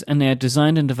prices, and they are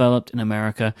designed and developed in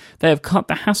America. They have cut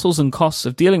the hassles and costs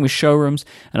of dealing with showrooms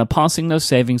and are passing those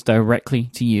savings directly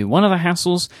to you. One of the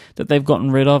hassles that they've gotten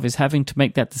rid of is having to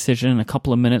make that decision in a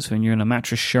couple of minutes when you're in a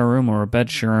mattress showroom or a bed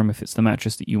showroom if it's the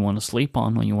mattress that you want to sleep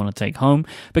on or you want to take home,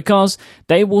 because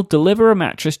they will deliver a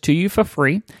mattress to you for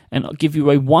free and give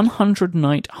you a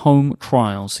 100-night home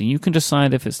trial, so you can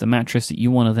decide if it's the mattress that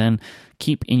you want to then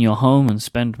keep in your home and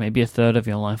spend maybe a third of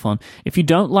your life on. If you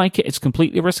don't like it, it's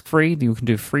completely risk-free. You can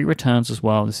do free returns as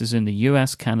well. This is in the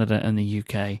US, Canada, and the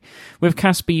UK. With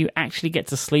Casper, you actually get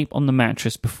to sleep on the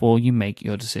mattress before you make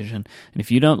your decision. And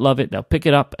if you don't love it, they'll pick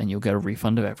it up and you'll get a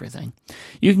refund of everything.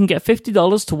 You can get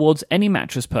 $50 towards any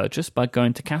mattress purchase by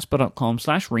going to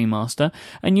casper.com/remaster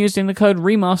and using the code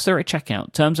REMASTER at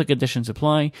checkout. Terms and conditions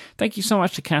apply. Thank you so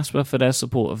much to Casper for their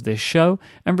support of this show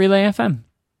and Relay FM.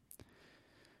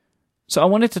 So I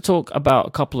wanted to talk about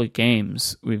a couple of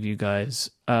games with you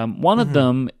guys. One of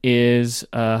them is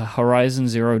Horizon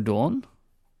Zero Dawn.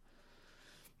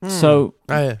 So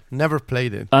I never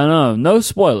played it. I know, no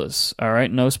spoilers, all right?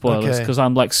 No spoilers, Okay. because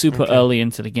I'm like super early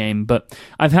into the game. But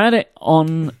I've had it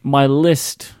on my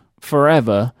list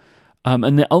forever,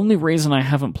 and the only reason I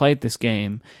haven't played this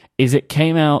game is it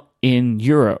came out in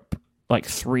Europe like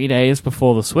 3 days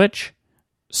before the Switch.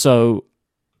 So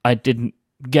I didn't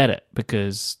get it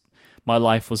because my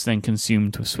life was then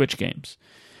consumed with Switch games.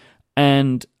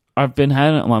 And I've been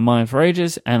having it on my mind for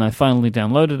ages, and I finally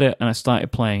downloaded it, and I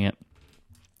started playing it.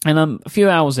 And I'm a few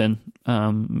hours in,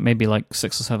 maybe like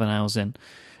 6 or 7 hours in.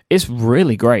 It's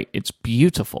really great. It's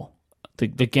beautiful. The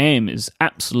game is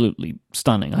absolutely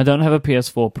stunning. I don't have a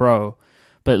PS4 Pro,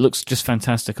 but it looks just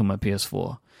fantastic on my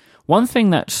PS4. One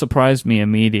thing that surprised me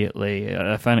immediately,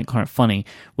 I found it kind of funny,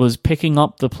 was picking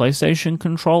up the PlayStation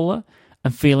controller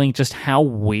and feeling just how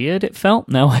weird it felt.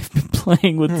 Now I've been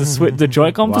playing with the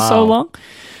Joy-Con for so long,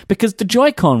 because the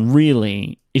Joy-Con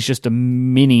really is just a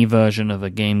mini version of a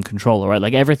game controller, right?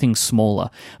 Like everything's smaller.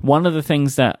 One of the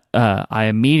things that I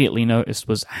immediately noticed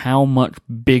was how much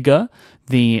bigger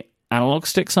the analog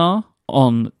sticks are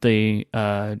on the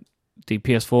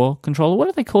PS4 controller. What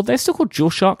are they called? They're still called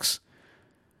DualShocks.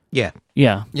 Yeah.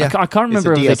 Yeah. Yeah. I can't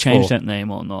remember if It's a they DS4. changed that name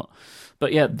or not.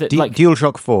 But yeah, like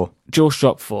DualShock 4.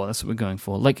 DualShock 4, that's what we're going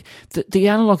for. Like, the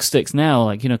analog sticks now,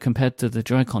 like, compared to the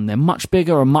Joy-Con, they're much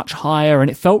bigger and much higher, and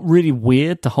it felt really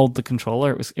weird to hold the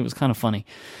controller. It was kind of funny.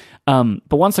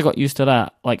 But once I got used to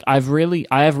that, like, I have really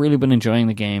been enjoying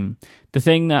the game. The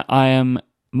thing that I am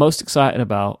most excited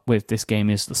about with this game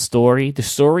is the story. The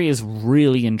story is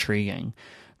really intriguing.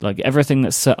 Like everything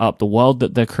that's set up, the world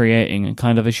that they're creating, and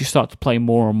kind of as you start to play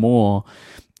more and more,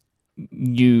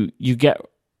 you get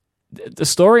the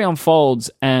story unfolds.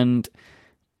 And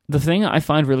the thing that I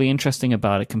find really interesting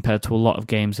about it compared to a lot of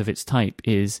games of its type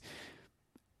is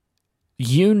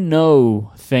you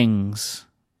know things.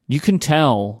 You can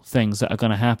tell things that are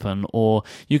going to happen, or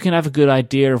you can have a good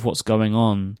idea of what's going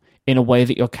on in a way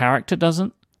that your character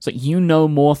doesn't. It's like you know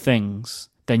more things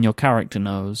than your character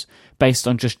knows based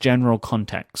on just general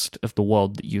context of the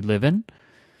world that you live in.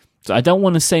 So I don't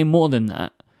want to say more than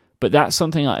that, but that's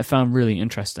something that I found really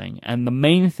interesting. And the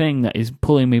main thing that is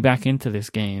pulling me back into this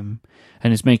game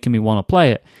and is making me want to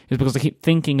play it is because I keep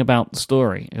thinking about the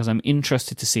story, because I'm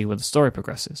interested to see where the story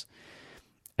progresses.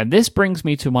 And this brings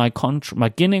me to my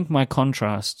beginning of my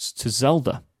contrasts to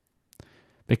Zelda.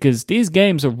 Because these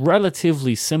games are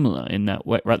relatively similar in that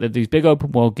way, right? They're these big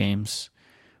open world games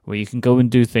where you can go and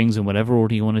do things in whatever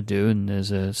order you want to do, and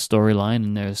there's a storyline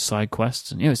and there's side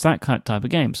quests, and it's that kind of type of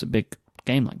game. It's a big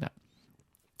game like that.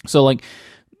 So like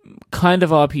kind of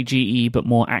RPG-y but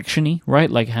more action-y, right?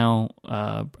 Like how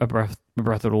a Breath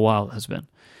of the Wild has been.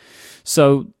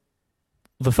 So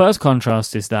the first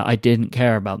contrast is that I didn't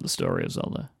care about the story of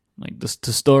Zelda. Like the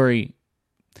story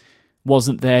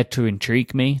wasn't there to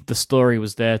intrigue me. The story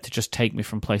was there to just take me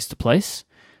from place to place.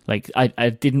 Like I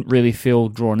didn't really feel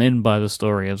drawn in by the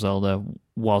story of Zelda,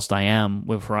 whilst I am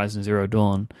with Horizon Zero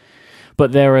Dawn.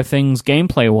 But there are things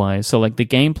gameplay-wise, so like the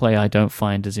gameplay I don't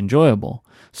find as enjoyable.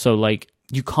 So like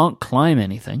you can't climb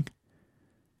anything,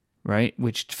 right?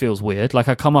 Which feels weird. Like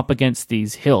I come up against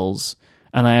these hills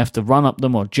and I have to run up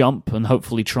them or jump and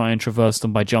hopefully try and traverse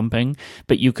them by jumping,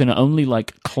 but you can only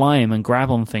like climb and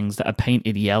grab on things that are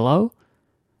painted yellow,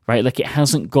 right? Like it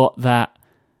hasn't got that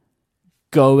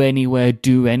go anywhere,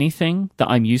 do anything that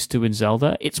I'm used to in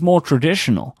Zelda. It's more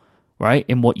traditional, right?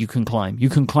 In what you can climb. You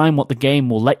can climb what the game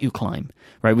will let you climb,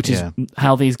 right? Which is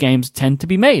how these games tend to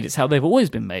be made. It's how they've always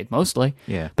been made, mostly.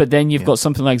 Yeah. But then you've got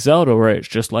something like Zelda where it's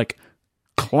just like,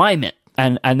 climb it.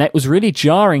 And that was really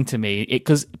jarring to me,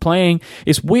 because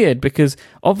it's weird because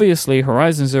obviously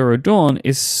Horizon Zero Dawn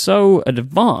is so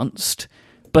advanced,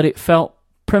 but it felt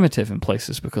primitive in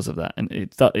places because of that. And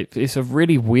it's a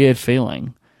really weird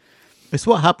feeling. It's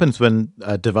what happens when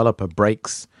a developer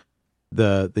breaks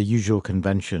the usual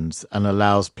conventions and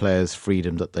allows players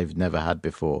freedom that they've never had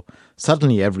before.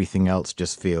 Suddenly everything else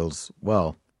just feels,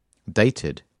 well,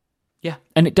 dated. Yeah,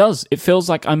 and it does. It feels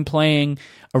like I'm playing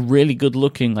a really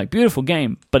good-looking, like, beautiful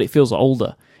game, but it feels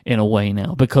older in a way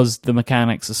now because the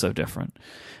mechanics are so different.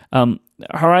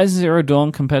 Horizon Zero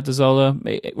Dawn, compared to Zelda,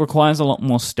 it requires a lot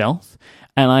more stealth,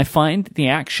 and I find the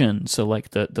action, so like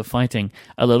the fighting,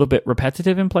 a little bit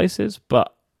repetitive in places,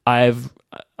 but I've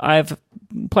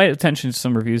paid attention to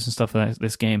some reviews and stuff of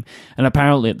this game, and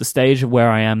apparently at the stage of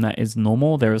where I am, that is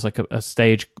normal. There is like a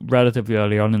stage relatively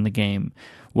early on in the game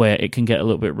where it can get a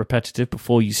little bit repetitive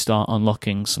before you start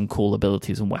unlocking some cool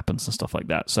abilities and weapons and stuff like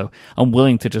that. So I'm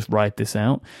willing to just ride this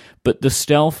out. But the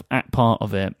stealth part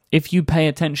of it, if you pay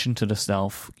attention to the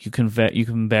stealth, you can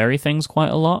vary things quite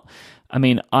a lot. I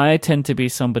mean, I tend to be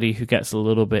somebody who gets a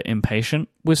little bit impatient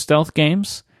with stealth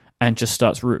games and just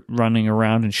starts running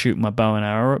around and shooting my bow and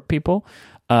arrow at people.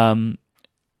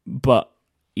 But,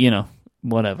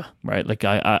 whatever, right? Like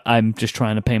I'm just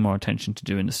trying to pay more attention to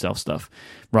doing the stealth stuff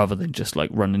rather than just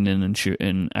like running in and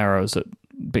shooting arrows at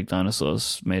big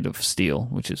dinosaurs made of steel,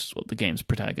 which is what the game's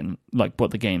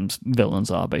what the game's villains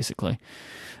are basically.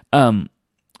 One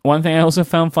thing I also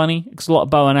found funny, it's a lot of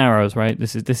bow and arrows, right?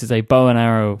 This is a bow and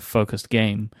arrow focused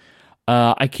game.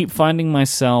 I keep finding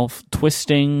myself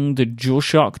twisting the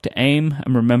DualShock to aim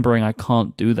and remembering I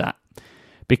can't do that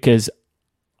because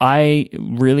I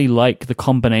really like the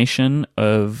combination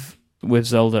with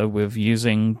Zelda with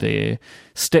using the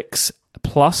sticks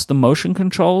plus the motion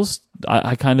controls.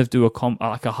 I kind of do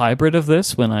a hybrid of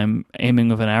this when I'm aiming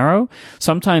with an arrow.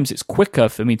 Sometimes it's quicker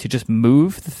for me to just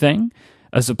move the thing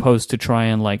as opposed to try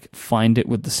and like find it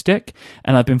with the stick.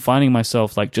 And I've been finding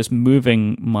myself like just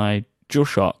moving my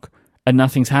DualShock and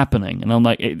nothing's happening. And I'm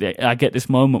like, I get this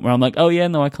moment where I'm like, oh yeah,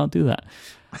 no, I can't do that.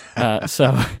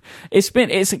 So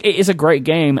it's a great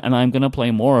game, and I'm gonna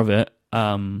play more of it.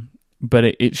 But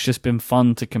it's just been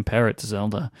fun to compare it to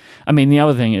Zelda. I mean, the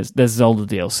other thing is there's Zelda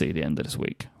DLC at the end of this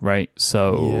week, right?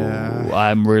 So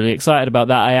I'm really excited about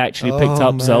that. I actually picked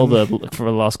up Zelda for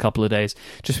the last couple of days,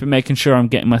 just been making sure I'm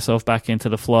getting myself back into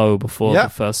the flow before the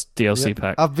first DLC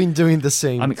pack. I've been doing the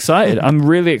same. I'm excited. I'm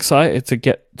really excited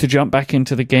to jump back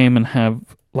into the game and have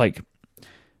like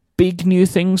big new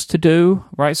things to do,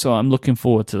 right? So I'm looking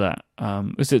forward to that.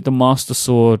 Is it the Master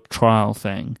Sword trial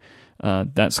thing?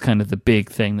 That's kind of the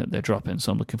big thing that they're dropping,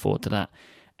 so I'm looking forward to that.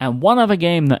 And one other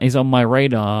game that is on my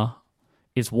radar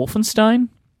is Wolfenstein.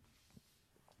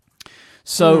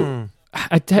 So,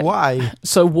 why?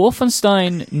 So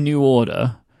Wolfenstein New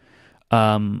Order,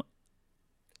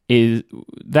 is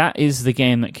the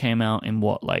game that came out in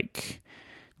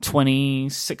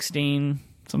 2016,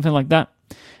 something like that,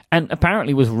 and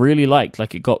apparently was really liked.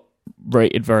 Like, it got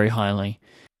rated very highly.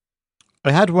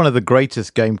 I had one of the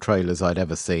greatest game trailers I'd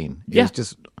ever seen. It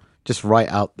was just right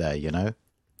out there, you know.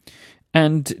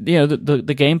 And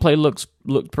the gameplay looked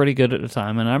pretty good at the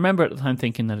time, and I remember at the time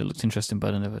thinking that it looked interesting,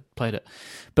 but I never played it.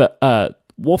 But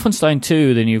Wolfenstein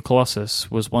 2: The New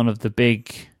Colossus was one of the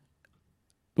big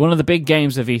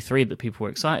games of E3 that people were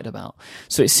excited about.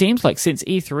 So it seems like since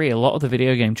E3, a lot of the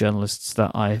video game journalists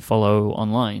that I follow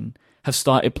online have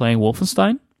started playing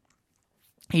Wolfenstein,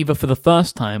 either for the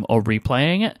first time or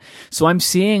replaying it. So I'm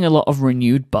seeing a lot of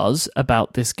renewed buzz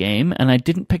about this game, and I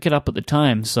didn't pick it up at the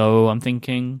time, so I'm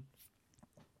thinking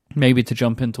maybe to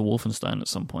jump into Wolfenstein at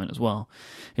some point as well.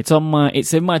 It's in my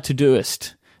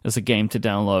Todoist as a game to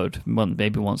download,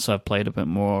 maybe once I've played a bit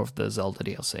more of the Zelda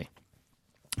DLC.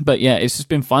 But yeah, it's just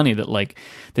been funny that like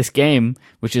this game,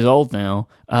 which is old now,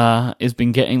 has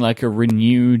been getting like a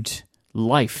renewed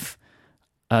life.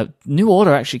 New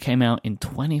Order actually came out in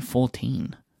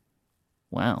 2014.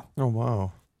 Wow. Oh,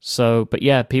 wow. So, but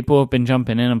yeah, people have been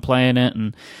jumping in and playing it,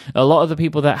 and a lot of the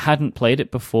people that hadn't played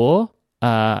it before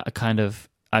are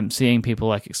I'm seeing people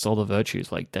like extol the virtues,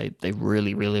 like they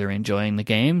really, really are enjoying the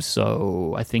game.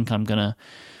 So I think I'm gonna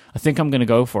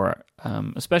go for it,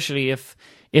 especially if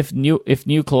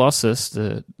New Colossus,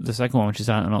 the second one, which is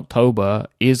out in October,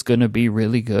 is gonna be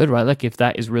really good, right? Like if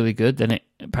that is really good, then it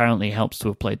apparently helps to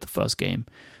have played the first game.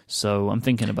 So I'm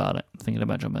thinking about it. I'm thinking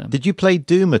about jumping in. Did you play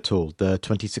Doom at all, the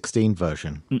 2016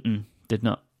 version? Did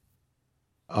not.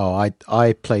 Oh,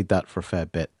 I played that for a fair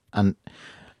bit, and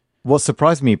what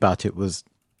surprised me about it was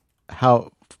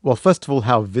first of all,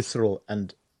 how visceral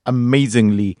and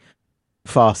amazingly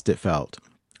fast it felt.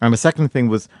 And the second thing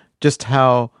was just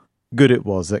how good it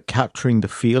was at capturing the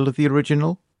feel of the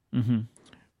original,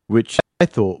 which I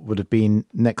thought would have been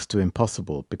next to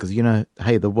impossible because,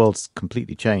 hey, the world's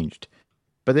completely changed.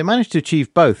 But they managed to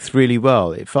achieve both really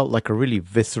well. It felt like a really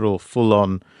visceral,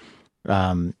 full-on,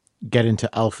 get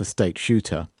into alpha state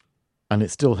shooter. And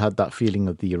it still had that feeling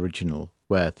of the original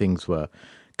where things were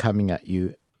coming at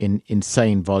you in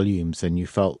insane volumes and you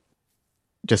felt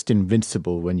just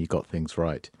invincible when you got things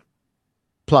right.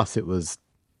 Plus, it was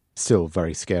still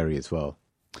very scary as well.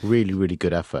 Really, really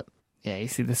good effort. Yeah, you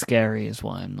see, the scary is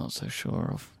why I'm not so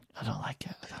sure of. I don't like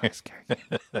it. I don't like scary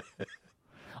games.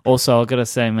 Also, I gotta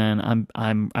say, man,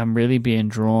 I'm really being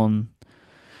drawn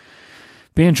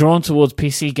towards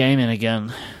PC gaming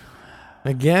again.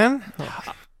 Again?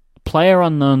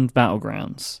 PlayerUnknown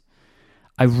Battlegrounds.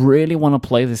 I really want to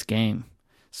play this game.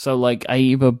 So, like, I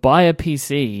either buy a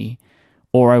PC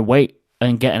or I wait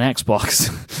and get an Xbox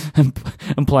and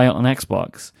play it on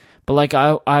Xbox. But, like,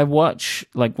 I watch,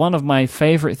 like, one of my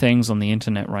favorite things on the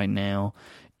internet right now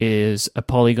is a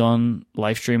Polygon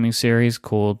live streaming series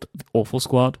called Awful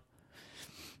Squad.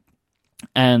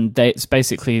 And it's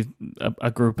basically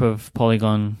a group of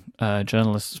Polygon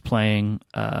journalists playing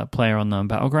PlayerUnknown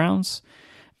Battlegrounds.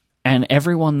 And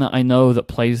everyone that I know that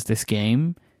plays this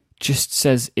game just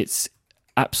says it's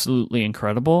absolutely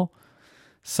incredible.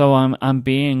 So I'm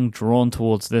being drawn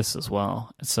towards this as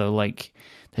well. So like,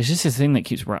 there's just this thing that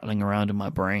keeps rattling around in my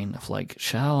brain of like,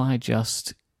 shall I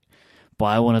just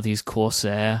buy one of these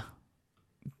Corsair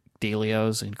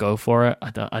dealios and go for it?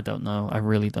 I don't know. I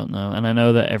really don't know. And I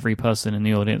know that every person in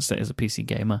the audience that is a PC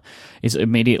gamer is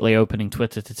immediately opening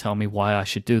Twitter to tell me why I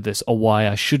should do this or why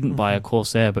I shouldn't buy a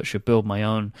Corsair but should build my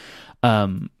own.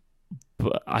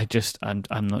 But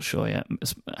I'm not sure yet.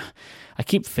 I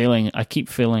keep feeling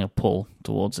a pull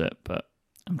towards it, but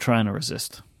I'm trying to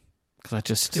resist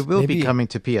because it will be coming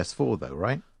to PS4 though,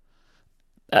 right?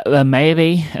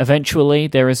 Maybe eventually.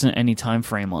 There isn't any time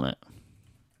frame on it.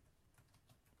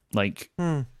 Like,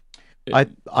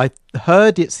 I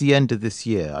heard it's the end of this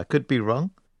year. I could be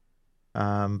wrong,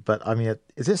 but I mean,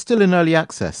 is it still in early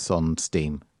access on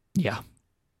Steam? Yeah.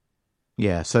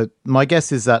 So my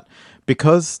guess is that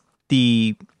because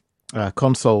the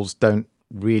consoles don't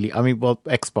really, I mean, well,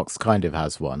 Xbox kind of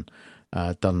has one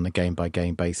done on a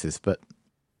game-by-game basis, but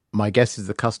my guess is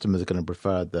the customers are going to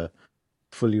prefer the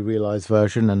fully realized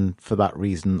version, and for that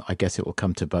reason, I guess it will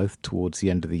come to both towards the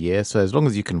end of the year. So as long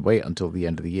as you can wait until the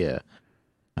end of the year,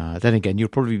 then again, you'll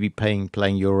probably be playing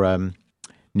your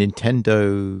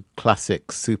Nintendo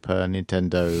Classic Super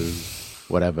Nintendo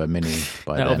whatever mini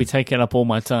by That'll be taking up all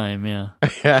my time, yeah.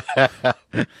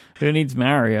 Who needs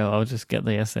Mario? I'll just get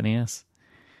the SNES.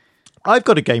 I've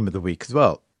got a game of the week as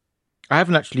well. I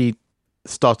haven't actually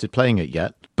started playing it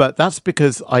yet, but that's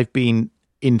because I've been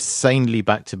insanely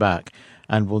back-to-back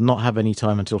and will not have any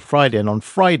time until Friday. And on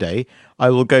Friday, I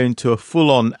will go into a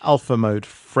full-on alpha mode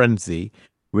frenzy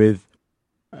with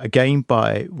a game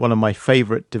by one of my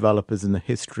favorite developers in the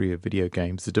history of video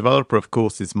games. The developer, of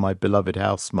course, is my beloved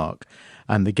Housemarque,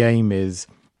 and the game is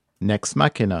Nex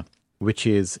Machina, which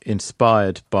is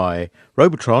inspired by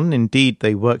Robotron. Indeed,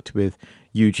 they worked with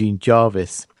Eugene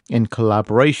Jarvis in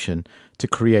collaboration to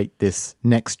create this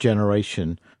next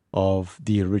generation of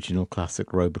the original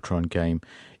classic Robotron game.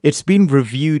 It's been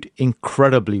reviewed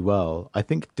incredibly well. I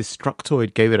think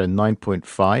Destructoid gave it a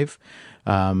 9.5.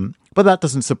 But that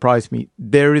doesn't surprise me.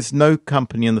 There is no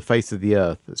company on the face of the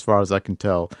earth, as far as I can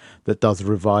tell, that does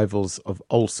revivals of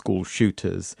old school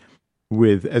shooters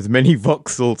with as many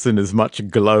voxels and as much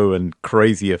glow and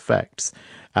crazy effects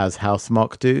as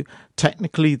Housemarque do.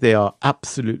 Technically, they are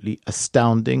absolutely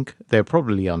astounding. They're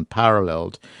probably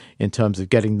unparalleled in terms of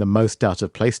getting the most out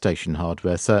of PlayStation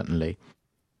hardware, certainly.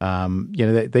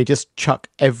 They just chuck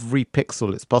every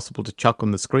pixel it's possible to chuck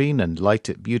on the screen and light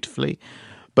it beautifully.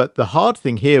 But the hard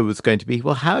thing here was going to be,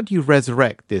 well, how do you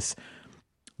resurrect this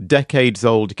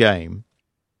decades-old game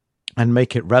and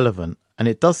make it relevant? And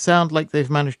it does sound like they've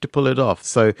managed to pull it off.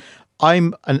 So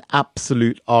I'm an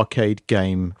absolute arcade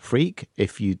game freak.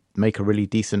 If you make a really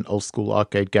decent old-school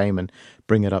arcade game and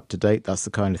bring it up to date, that's the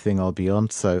kind of thing I'll be on.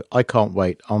 So I can't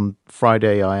wait. On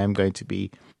Friday, I am going to be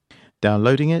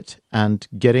downloading it and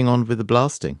getting on with the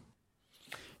blasting.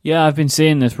 Yeah, I've been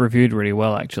seeing this reviewed really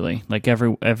well, actually. Like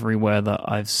everywhere that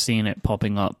I've seen it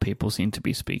popping up, people seem to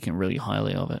be speaking really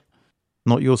highly of it.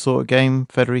 Not your sort of game,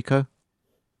 Federico?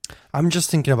 I'm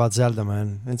just thinking about Zelda,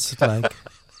 man. It's like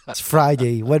it's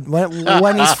Friday.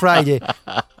 When is Friday?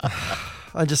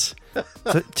 I just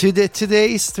 2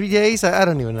 days, 3 days. I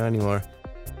don't even know anymore.